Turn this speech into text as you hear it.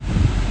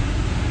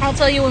I'll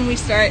tell you when we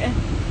start.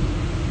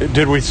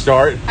 Did we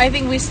start? I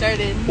think we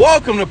started.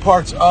 Welcome to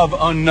Parts of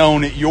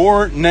Unknown.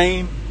 Your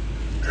name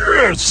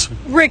is...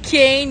 Rick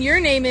Kane.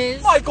 Your name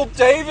is... Michael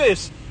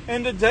Davis.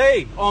 And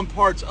today on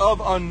Parts of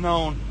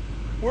Unknown,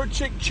 we're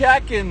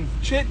chit-chatting,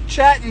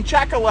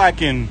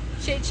 chakalacking.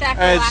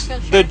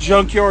 As the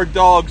junkyard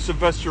dog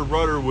Sylvester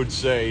Rutter would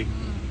say.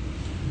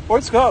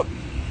 What's up?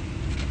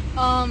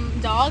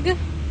 Dog?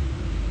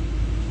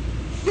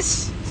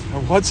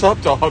 What's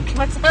up, dog?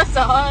 What's up,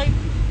 dog?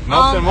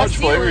 Nothing much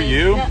flavor.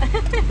 You?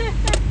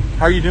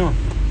 How are you doing?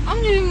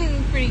 I'm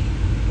doing pretty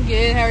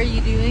good. How are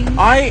you doing?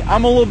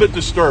 I'm a little bit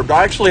disturbed.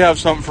 I actually have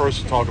something for us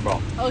to talk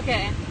about.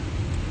 Okay.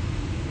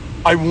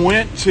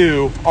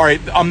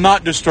 Alright, I'm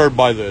not disturbed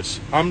by this.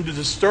 I'm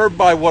disturbed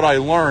by what I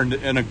learned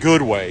in a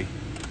good way.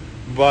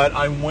 But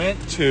I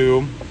went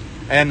to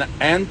an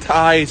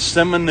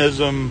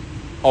anti-Semitism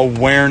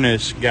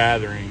awareness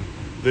gathering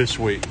this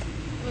week.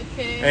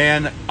 Okay.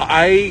 And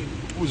I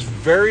was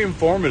very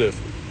informative.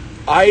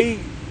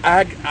 I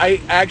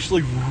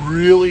actually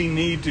really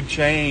need to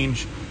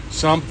change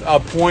a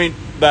point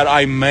that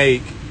I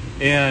make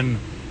in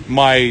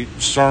my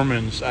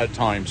sermons at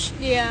times.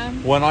 Yeah.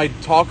 When I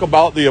talk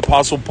about the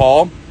Apostle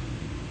Paul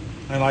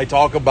and I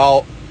talk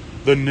about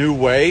the new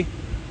way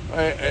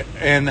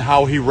and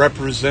how he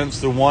represents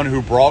the one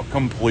who brought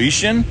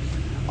completion,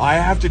 I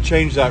have to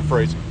change that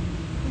phrase.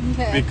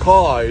 Okay.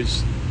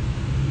 Because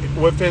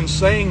within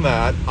saying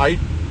that, I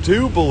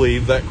do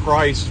believe that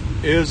Christ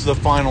is the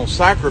final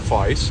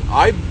sacrifice.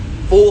 I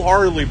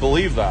full-heartedly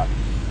believe that.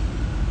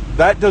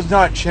 That does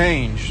not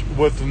change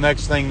with the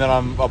next thing that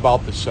I'm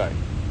about to say.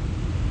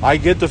 I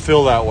get to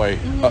feel that way.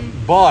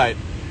 Mm-hmm. But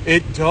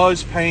it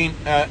does paint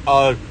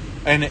an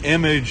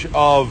image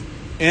of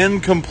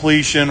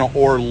incompletion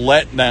or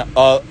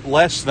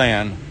less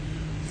than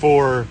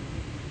for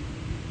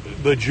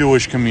the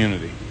Jewish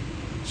community.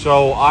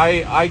 So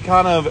I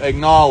kind of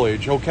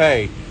acknowledge,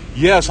 okay,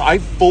 yes, I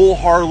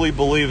full-heartedly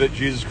believe that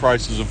Jesus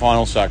Christ is the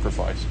final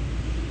sacrifice.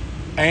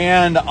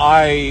 And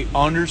I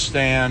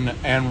understand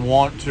and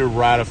want to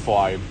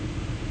ratify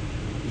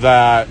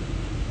that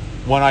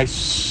when I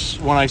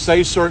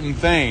say certain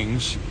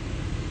things,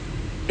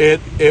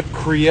 it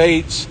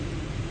creates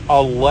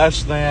a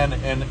less than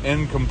and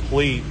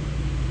incomplete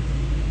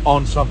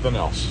on something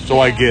else. So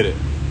yeah. I get it.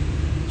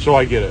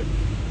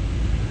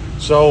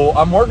 So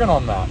I'm working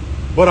on that.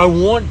 But I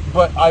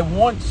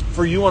want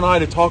for you and I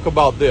to talk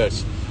about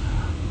this.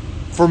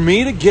 For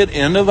me to get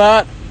into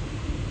that,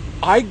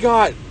 I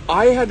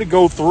had to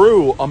go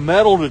through a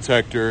metal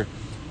detector,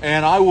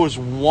 and I was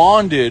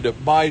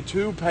wanded by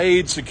 2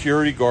 paid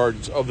security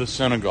guards of the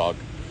synagogue.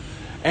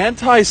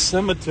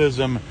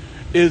 Anti-Semitism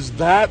is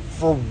that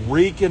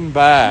freaking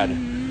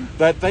bad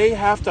that they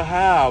have to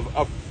have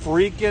a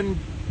freaking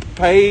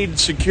paid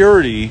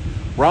security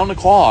round the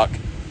clock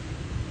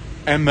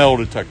and metal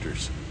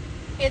detectors.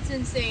 It's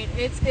insane.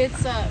 It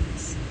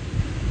sucks.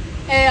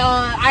 And,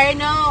 I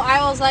know,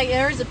 I was like,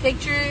 there was a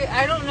picture,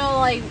 I don't know,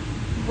 like,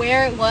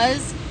 where it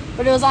was,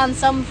 but it was on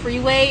some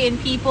freeway, and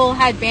people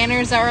had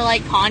banners that were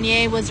like,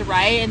 Kanye was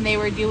right, and they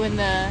were doing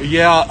the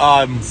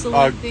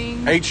salute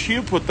thing.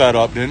 HQ put that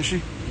up, didn't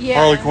she? Yeah.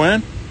 Harley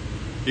Quinn?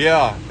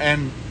 Yeah,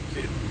 and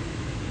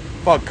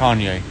fuck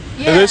Kanye.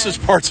 Yeah. This is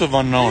Parts of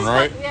Unknown,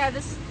 right? I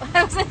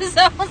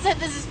almost said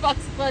this is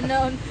Parts of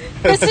Unknown.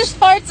 This is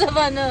Parts of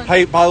Unknown.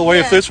 Hey, by the way,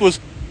 if this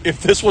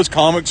was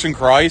Comics in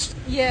Christ,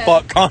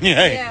 fuck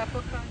Kanye. Yeah,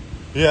 fuck Kanye.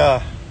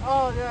 Yeah.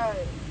 Oh, God.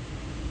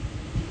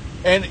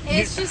 And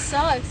it just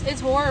sucks.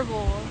 It's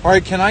horrible. All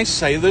right, can I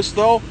say this,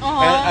 though?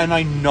 Uh-huh. And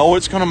I know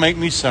it's going to make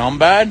me sound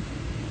bad.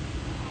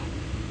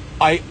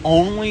 I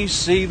only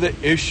see the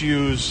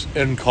issues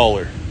in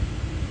color.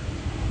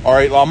 All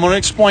right, I'm going to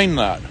explain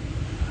that.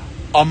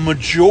 A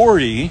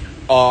majority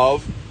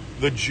of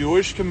the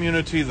Jewish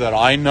community that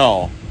I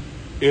know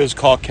is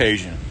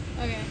Caucasian.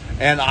 Okay.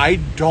 And I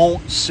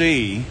don't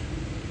see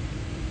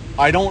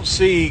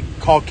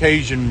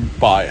Caucasian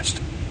biased.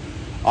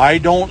 I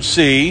don't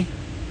see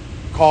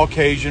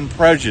Caucasian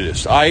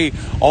prejudice. I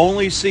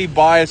only see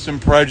bias and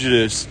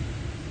prejudice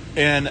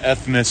in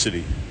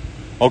ethnicity.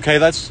 Okay,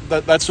 that's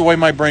the way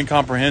my brain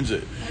comprehends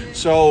it. Okay.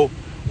 So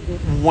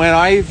when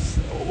I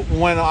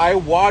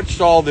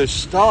watched all this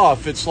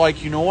stuff, it's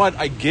like, you know what?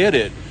 I get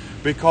it,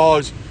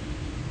 because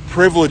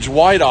privileged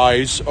white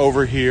eyes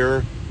over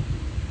here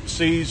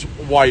sees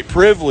white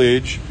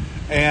privilege,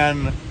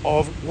 and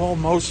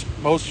most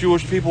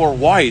Jewish people are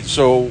white.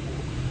 So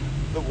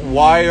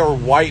why are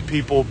white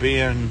people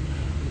being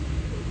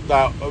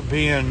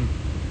oppressed?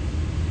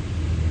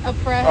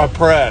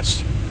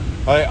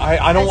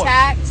 I don't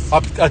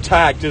attacked.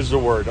 Attacked is the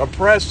word.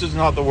 Oppressed is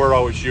not the word I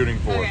was shooting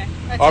for. Okay.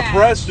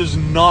 Oppressed is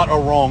not a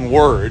wrong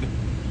word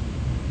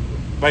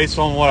based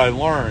on what I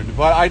learned,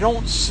 but I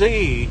don't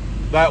see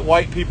that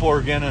white people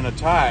are getting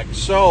attacked.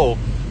 So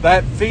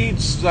that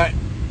feeds that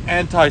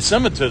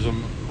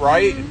anti-Semitism,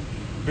 right?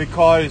 Mm-hmm.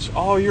 Because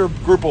you're a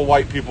group of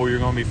white people, you're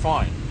going to be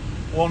fine.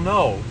 Well,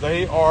 no,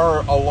 they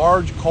are a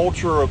large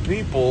culture of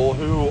people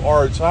who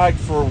are attacked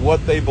for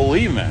what they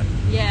believe in.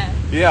 Yeah.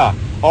 Yeah.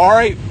 All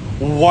right.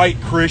 white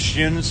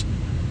Christians,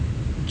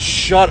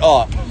 shut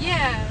up.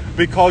 Yeah.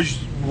 Because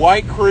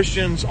white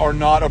Christians are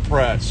not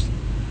oppressed.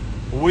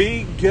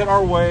 We get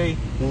our way.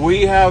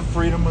 We have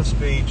freedom of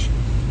speech.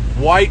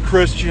 White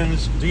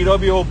Christians,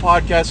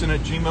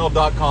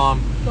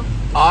 dwopodcasting@gmail.com.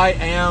 I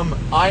am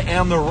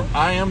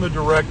the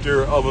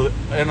director of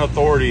an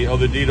authority of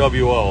the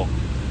DWO.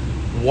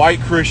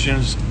 White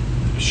Christians,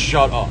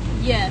 shut up.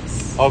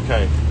 Yes.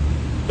 Okay,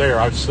 there,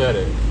 I've said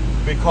it.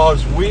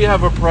 Because we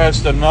have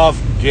oppressed enough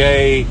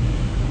gay,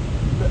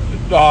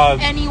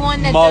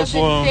 anyone that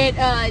Muslim, doesn't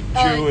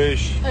fit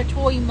Jewish, a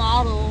toy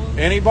model.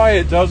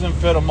 anybody that doesn't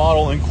fit a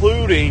model,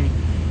 including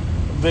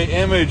the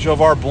image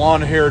of our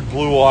blonde-haired,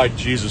 blue-eyed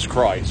Jesus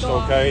Christ.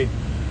 God. Okay,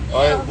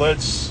 Yeah.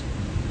 let's.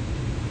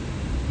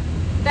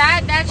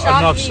 That Enough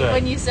shocked me said.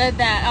 when you said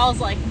that. I was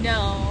like, no.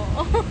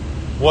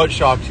 What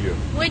shocked you?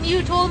 When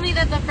you told me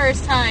that the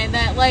first time,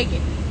 that like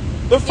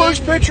The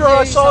first In picture I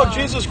very saw of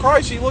song. Jesus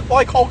Christ, he looked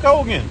like Hulk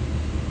Hogan.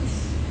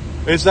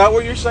 Is that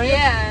what you're saying?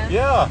 yeah.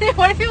 Yeah.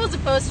 What if it was a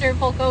poster of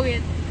Hulk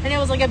Hogan and it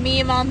was like a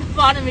meme on the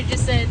bottom? It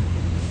just said,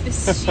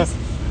 "This is Jesus."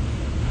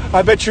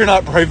 I bet you're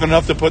not brave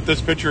enough to put this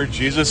picture of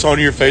Jesus on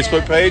your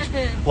Facebook page,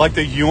 like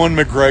the Ewan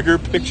McGregor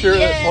picture that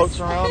Yes. floats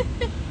around.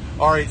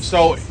 All right,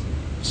 so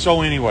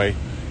anyway,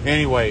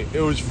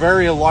 it was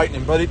very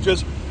enlightening, but it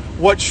just,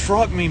 what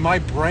struck me, my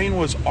brain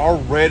was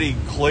already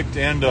clicked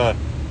into,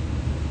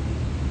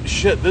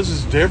 shit, this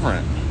is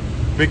different,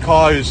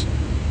 because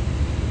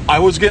I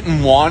was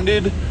getting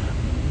wanded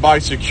by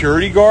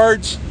security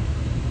guards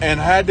and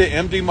had to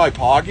empty my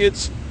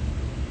pockets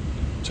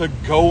to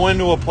go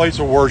into a place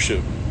of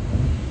worship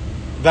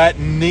that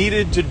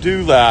needed to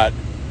do that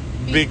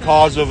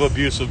because of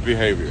abusive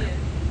behavior.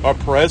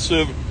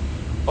 Oppressive,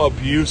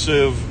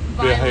 abusive,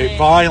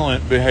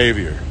 violent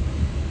behavior.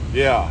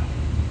 Yeah.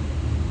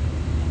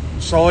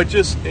 So it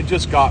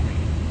just got me.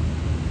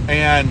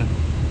 And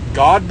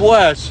God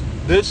bless,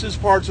 this is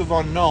parts of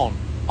unknown.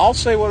 I'll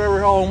say whatever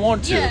hell I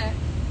want to. Yeah.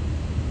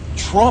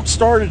 Trump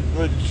started,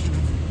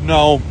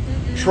 no,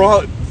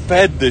 Trump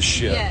fed this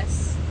shit.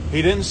 Yes.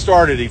 He didn't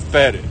start it, he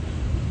fed it.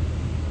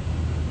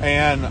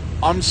 And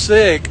I'm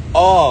sick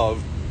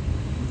of,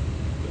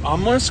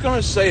 I'm just going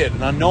to say it,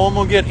 and I know I'm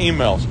going to get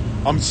emails.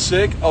 I'm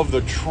sick of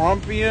the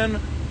Trumpian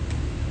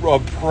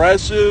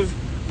oppressive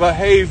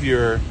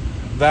behavior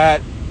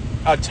that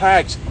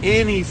attacks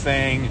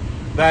anything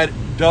that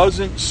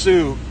doesn't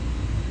suit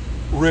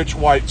rich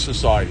white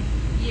society.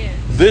 Yes.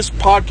 This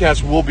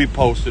podcast will be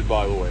posted,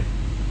 by the way.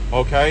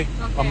 Okay?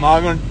 I'm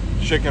not going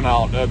to chicken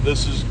out.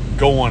 This is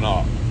going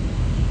up.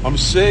 I'm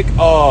sick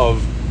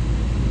of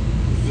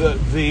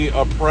the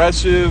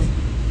oppressive,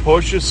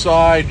 push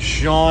aside,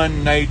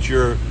 shun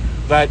nature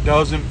that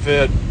doesn't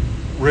fit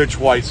rich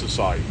white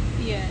society.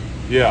 Yeah.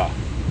 Yeah.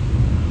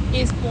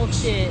 It's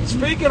bullshit.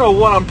 Speaking of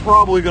what I'm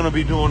probably going to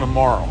be doing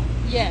tomorrow,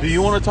 Yes. do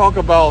you want to talk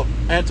about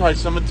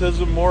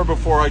anti-Semitism more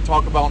before I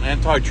talk about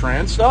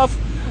anti-trans stuff?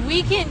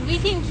 We can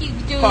keep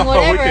doing We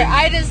whatever.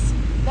 can-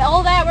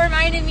 All that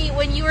reminded me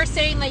when you were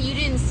saying that you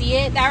didn't see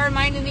it. That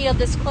reminded me of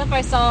this clip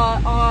I saw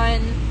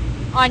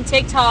on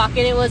TikTok, and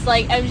it was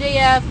like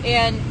MJF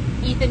and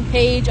Ethan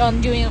Page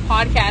on doing a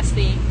podcast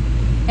thing,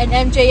 and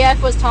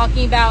MJF was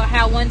talking about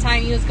how one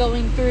time he was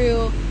going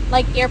through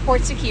like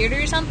airport security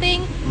or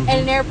something, and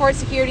an airport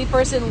security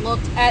person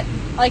looked at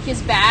like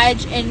his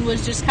badge and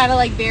was just kind of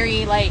like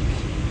very like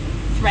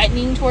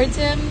threatening towards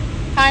him,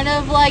 kind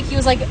of like he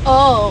was like,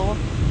 oh.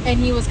 And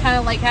he was kind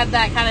of like had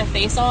that kind of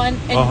face on,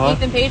 and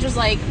Ethan Page was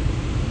like,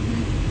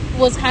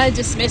 was kind of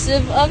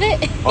dismissive of it.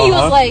 He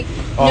was like,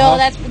 no,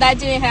 that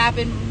didn't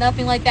happen.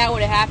 Nothing like that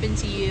would have happened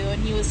to you.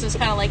 And he was just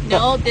kind of like,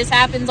 no, this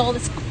happens all the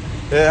time.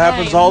 It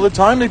happens all the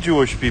time to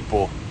Jewish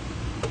people.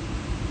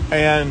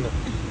 And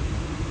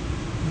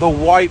the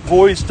white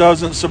voice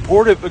doesn't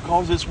support it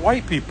because it's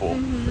white people.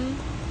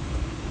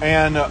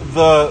 And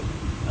the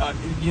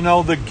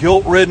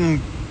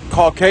guilt-ridden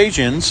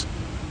Caucasians,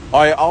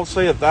 I'll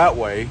say it that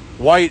way,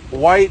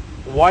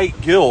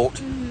 white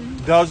guilt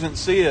doesn't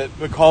see it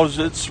because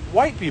it's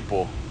white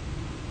people.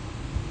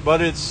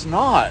 But it's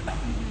not.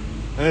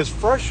 And it's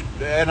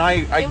frustrating. And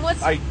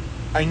I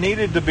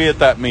needed to be at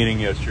that meeting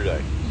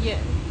yesterday. Yeah.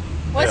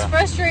 What's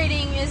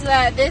frustrating is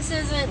that this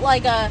isn't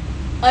like a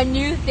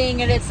new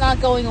thing, and it's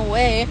not going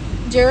away.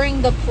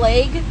 During the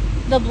plague,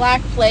 the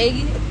Black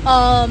Plague,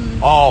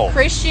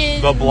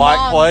 Christian the Black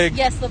moms, Plague?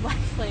 yes, the Black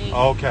Plague.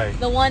 Okay.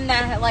 The one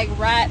that had like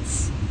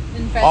rats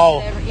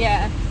infested.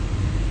 Yeah.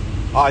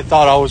 I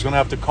thought I was going to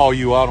have to call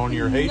you out on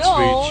your hate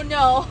speech.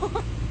 No.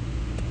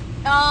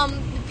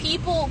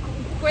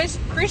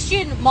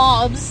 Christian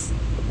mobs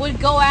would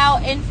go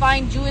out and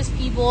find Jewish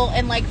people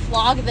and like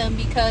flog them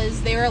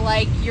because they were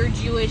like, you're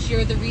Jewish,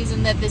 you're the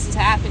reason that this is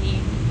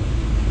happening.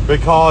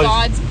 Because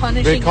God's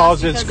punishing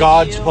because us it's because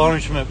God's of you.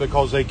 punishment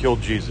because they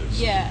killed Jesus.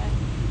 Yeah.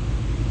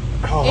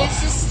 Oh.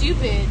 It's just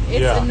stupid.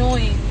 It's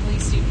annoyingly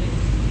stupid.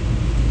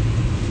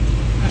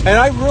 And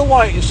I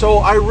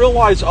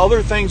realize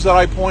other things that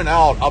I point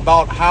out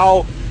about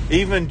how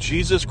even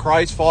Jesus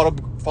Christ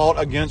fought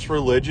against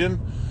religion.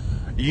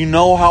 You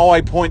know how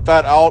I point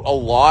that out a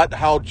lot,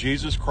 how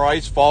Jesus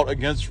Christ fought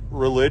against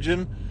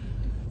religion?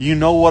 You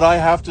know what I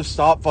have to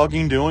stop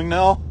fucking doing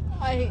now?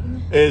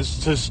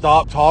 Is to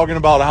stop talking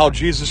about how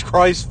Jesus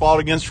Christ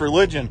fought against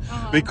religion.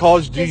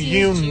 Because do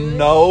you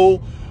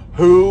know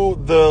who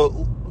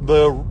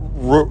the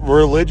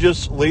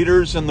religious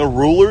leaders and the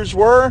rulers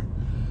were?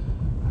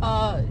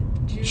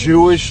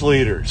 Jewish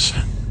leaders.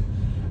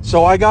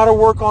 So I got to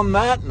work on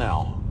that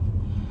now.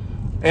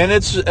 And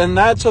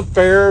that's a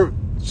fair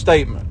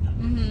statement.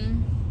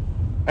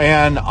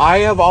 And I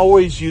have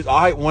always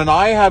when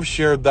I have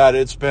shared that,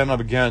 it's been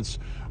against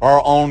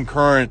our own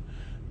current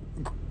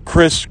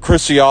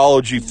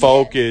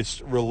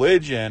Christology-focused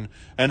religion,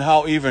 and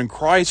how even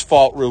Christ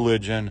fought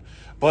religion,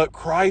 but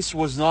Christ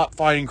was not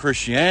fighting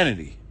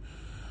Christianity.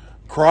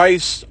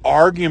 Christ's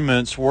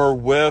arguments were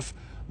with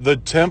the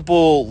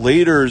temple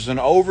leaders and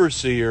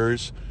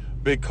overseers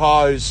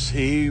because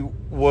he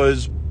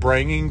was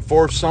bringing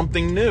forth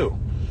something new.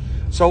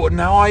 So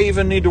now I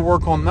even need to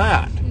work on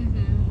that.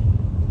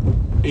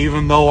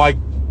 Even though I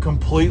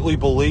completely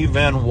believe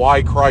in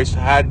why Christ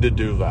had to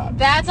do that.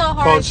 That's a hard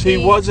thing. Because he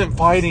wasn't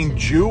fighting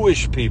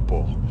Jewish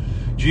people.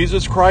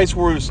 Jesus Christ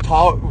was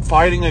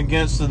fighting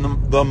against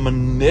the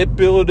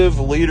manipulative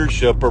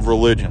leadership of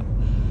religion.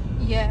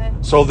 Yeah.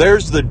 So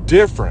there's the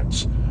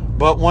difference.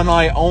 But when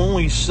I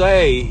only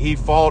say he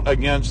fought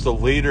against the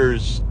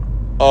leaders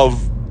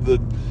of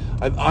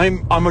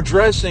I'm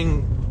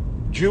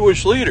addressing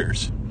Jewish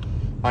leaders.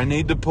 I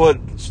need to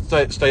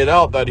state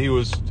out that he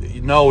was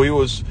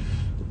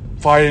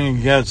fighting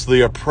against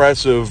the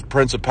oppressive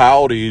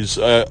principalities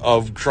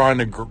of trying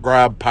to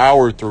grab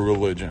power through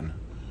religion.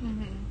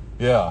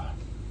 Yeah.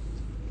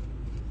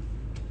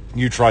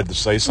 You tried to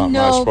say something.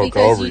 I spoke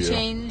over you. No, because you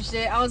changed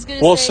it. I was going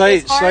to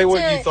say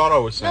what you thought I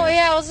was saying. No,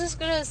 yeah, I was just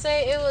going to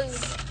say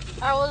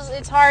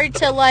it's hard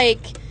to,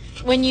 like,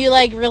 when you,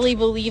 like, really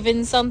believe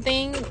in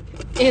something,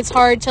 it's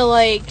hard to,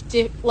 like,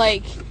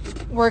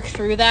 work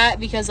through that,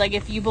 because, like,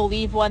 if you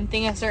believe one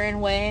thing a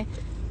certain way,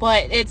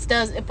 but it's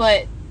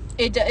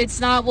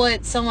not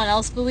what someone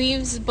else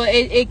believes, but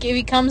it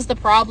becomes the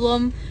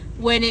problem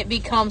when it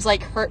becomes,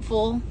 like,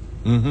 hurtful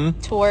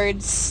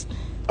towards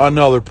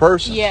another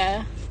person.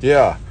 Yeah.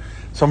 Yeah.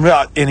 So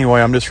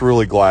anyway, I'm just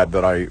really glad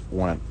that I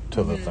went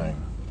to the thing.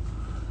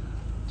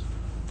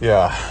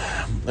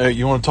 Yeah.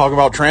 You want to talk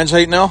about trans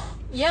hate now?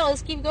 Yeah,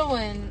 let's keep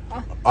going.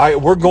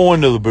 We're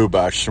going to the Boo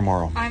Bash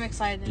tomorrow. I'm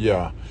excited.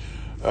 Yeah.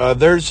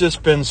 There's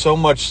just been so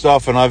much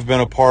stuff, and I've been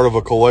a part of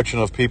a collection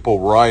of people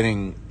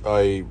writing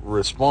a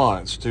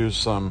response to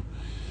some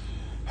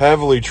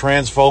heavily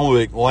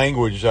transphobic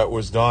language that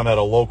was done at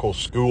a local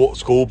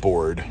school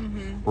board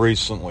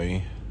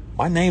recently.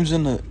 My name's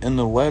in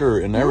the letter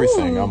and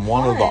everything. Ooh, I'm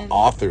one of the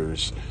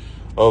authors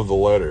of the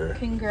letter.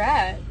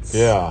 Congrats.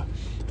 Yeah.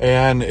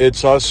 And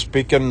it's us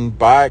speaking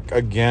back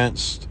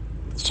against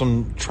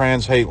some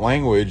trans hate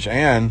language,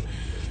 and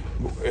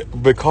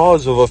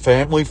because of a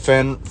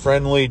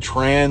family-friendly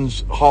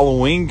trans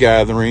Halloween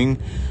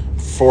gathering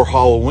for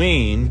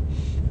Halloween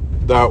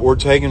that we're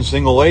taking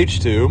Single H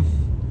to,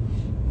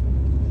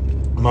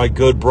 my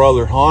good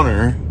brother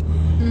Hunter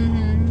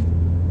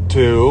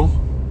to,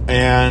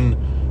 and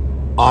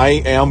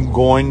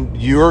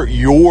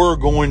you're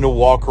going to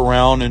walk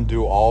around and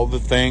do all the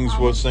things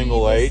with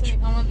Single H.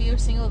 I'm going to be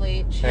with Single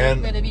H. And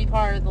I'm going to be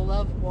part of the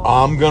Love Wall.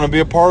 I'm going to be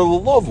a part of the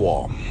Love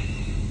Wall.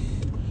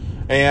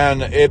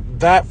 And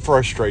that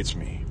frustrates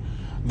me.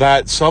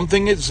 That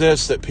something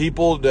exists that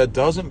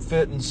doesn't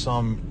fit in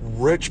some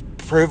rich,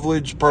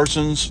 privileged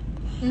person's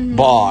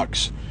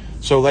box.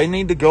 So they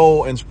need to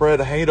go and spread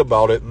hate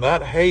about it. And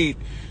that hate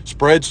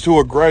spreads to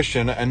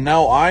aggression. And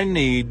now I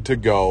need to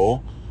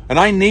go. And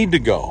I need to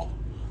go.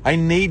 I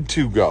need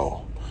to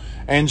go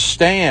and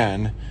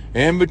stand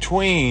in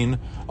between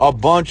a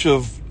bunch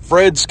of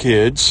Fred's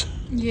kids.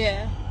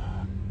 Yeah.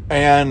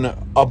 And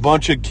a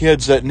bunch of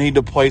kids that need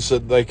a place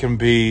that they can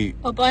be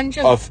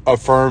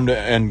affirmed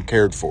and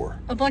cared for.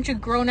 A bunch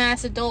of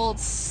grown-ass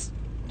adults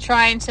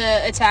trying to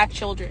attack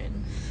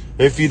children.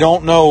 If you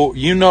don't know,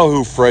 you know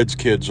who Fred's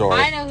kids are.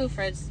 I know who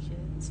Fred's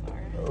kids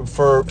are.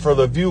 For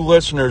the few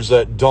listeners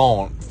that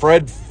don't,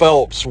 Fred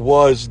Phelps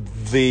was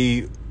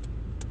the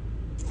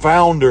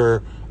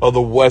founder of the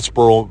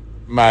Westboro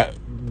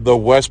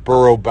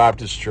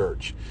Baptist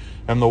Church.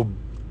 And the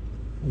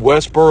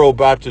Westboro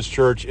Baptist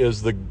Church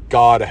is the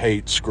God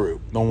Hates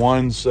group. The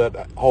ones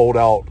that hold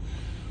out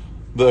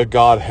the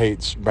God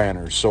Hates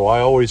banners. So I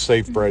always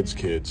say Fred's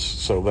kids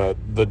so that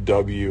the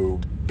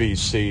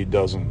WBC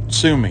doesn't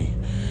sue me.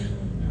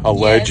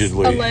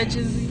 Allegedly. Yes,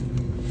 allegedly.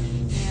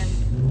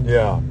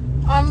 Yeah.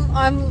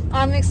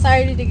 I'm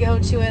excited to go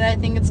to it. I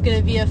think it's going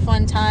to be a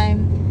fun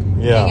time.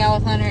 Yeah. Hang out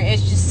with Hunter. It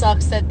just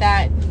sucks that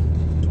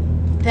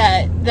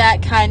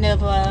kind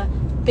of a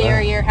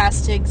barrier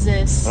has to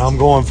exist. And I'm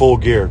going full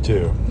gear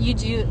too. You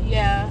do,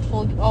 yeah,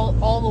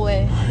 all the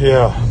way.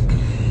 Yeah.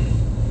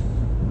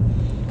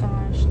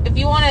 Gosh, if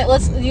you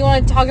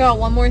want to talk about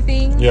one more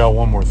thing? Yeah,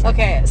 one more thing.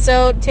 Okay,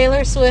 so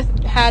Taylor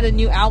Swift had a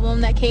new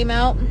album that came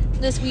out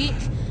this week.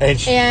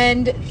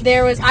 And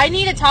there was, I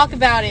need to talk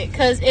about it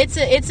because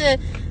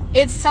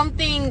it's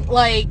something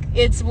like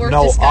it's worth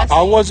discussing.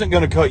 I wasn't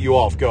going to cut you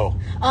off. Go.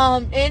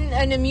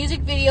 In a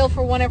music video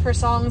for one of her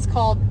songs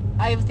called,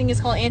 I think it's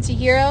called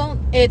Anti-Hero,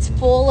 it's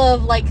full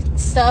of like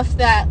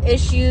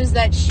issues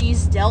that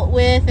she's dealt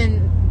with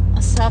and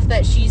stuff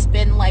that she's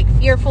been like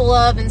fearful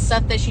of and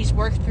stuff that she's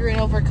worked through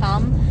and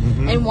overcome.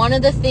 Mm-hmm. And one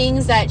of the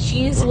things that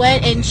she's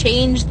went and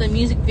changed the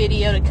music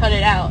video to cut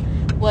it out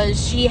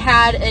was she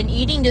had an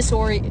eating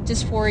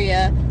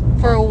dysphoria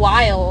for a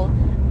while,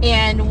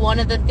 and one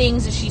of the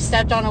things is she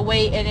stepped on a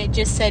weight and it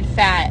just said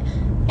fat.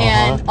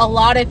 And a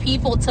lot of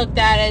people took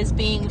that as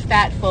being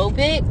fat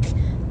phobic,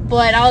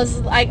 but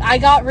I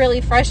got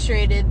really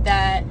frustrated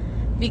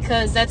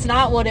because that's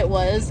not what it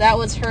was. That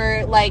was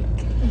her like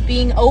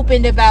being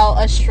open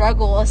about a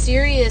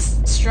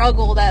serious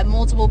struggle that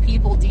multiple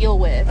people deal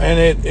with.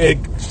 And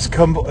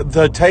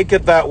to take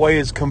it that way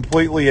is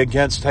completely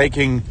against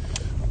taking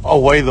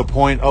away the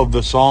point of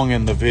the song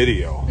and the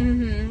video.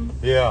 Mm-hmm.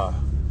 Yeah.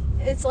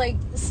 It's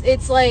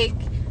like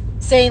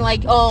saying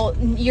like, oh,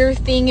 your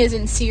thing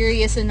isn't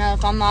serious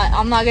enough. I'm not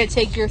gonna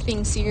take your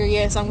thing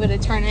serious. I'm gonna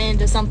turn it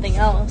into something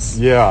else.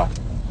 Yeah.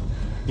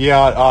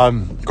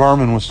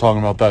 Garmin was talking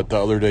about that the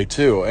other day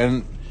too,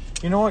 and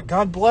you know what?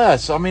 God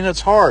bless. I mean,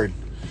 it's hard.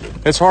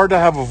 It's hard to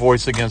have a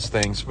voice against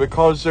things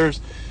because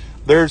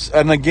there's,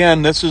 and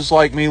again, this is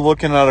like me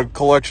looking at a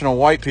collection of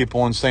white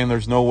people and saying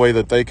there's no way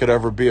that they could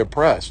ever be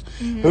oppressed.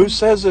 Mm-hmm. Who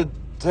says that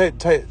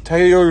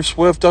Taylor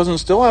Swift doesn't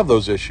still have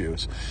those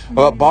issues?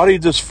 Mm-hmm. Body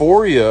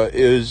dysphoria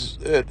is,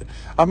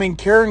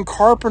 Karen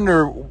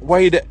Carpenter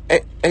weighed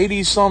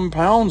 80-some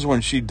pounds when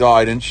she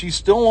died, and she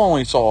still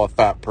only saw a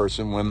fat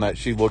person when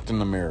she looked in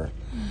the mirror.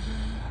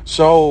 Mm-hmm.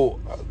 So,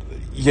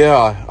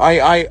 yeah,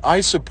 I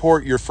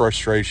support your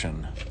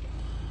frustration.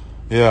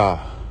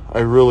 Yeah, I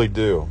really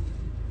do.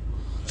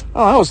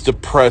 Oh, that was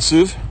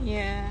depressive.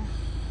 Yeah.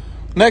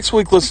 Next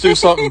week, let's do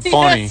something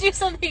funny. Let's do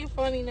something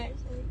funny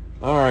next week.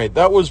 All right,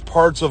 that was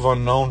Parts of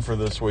Unknown for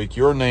this week.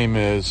 Your name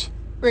is?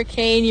 Rick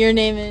Kane, your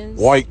name is?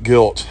 White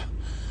Guilt.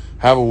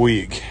 Have a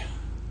week.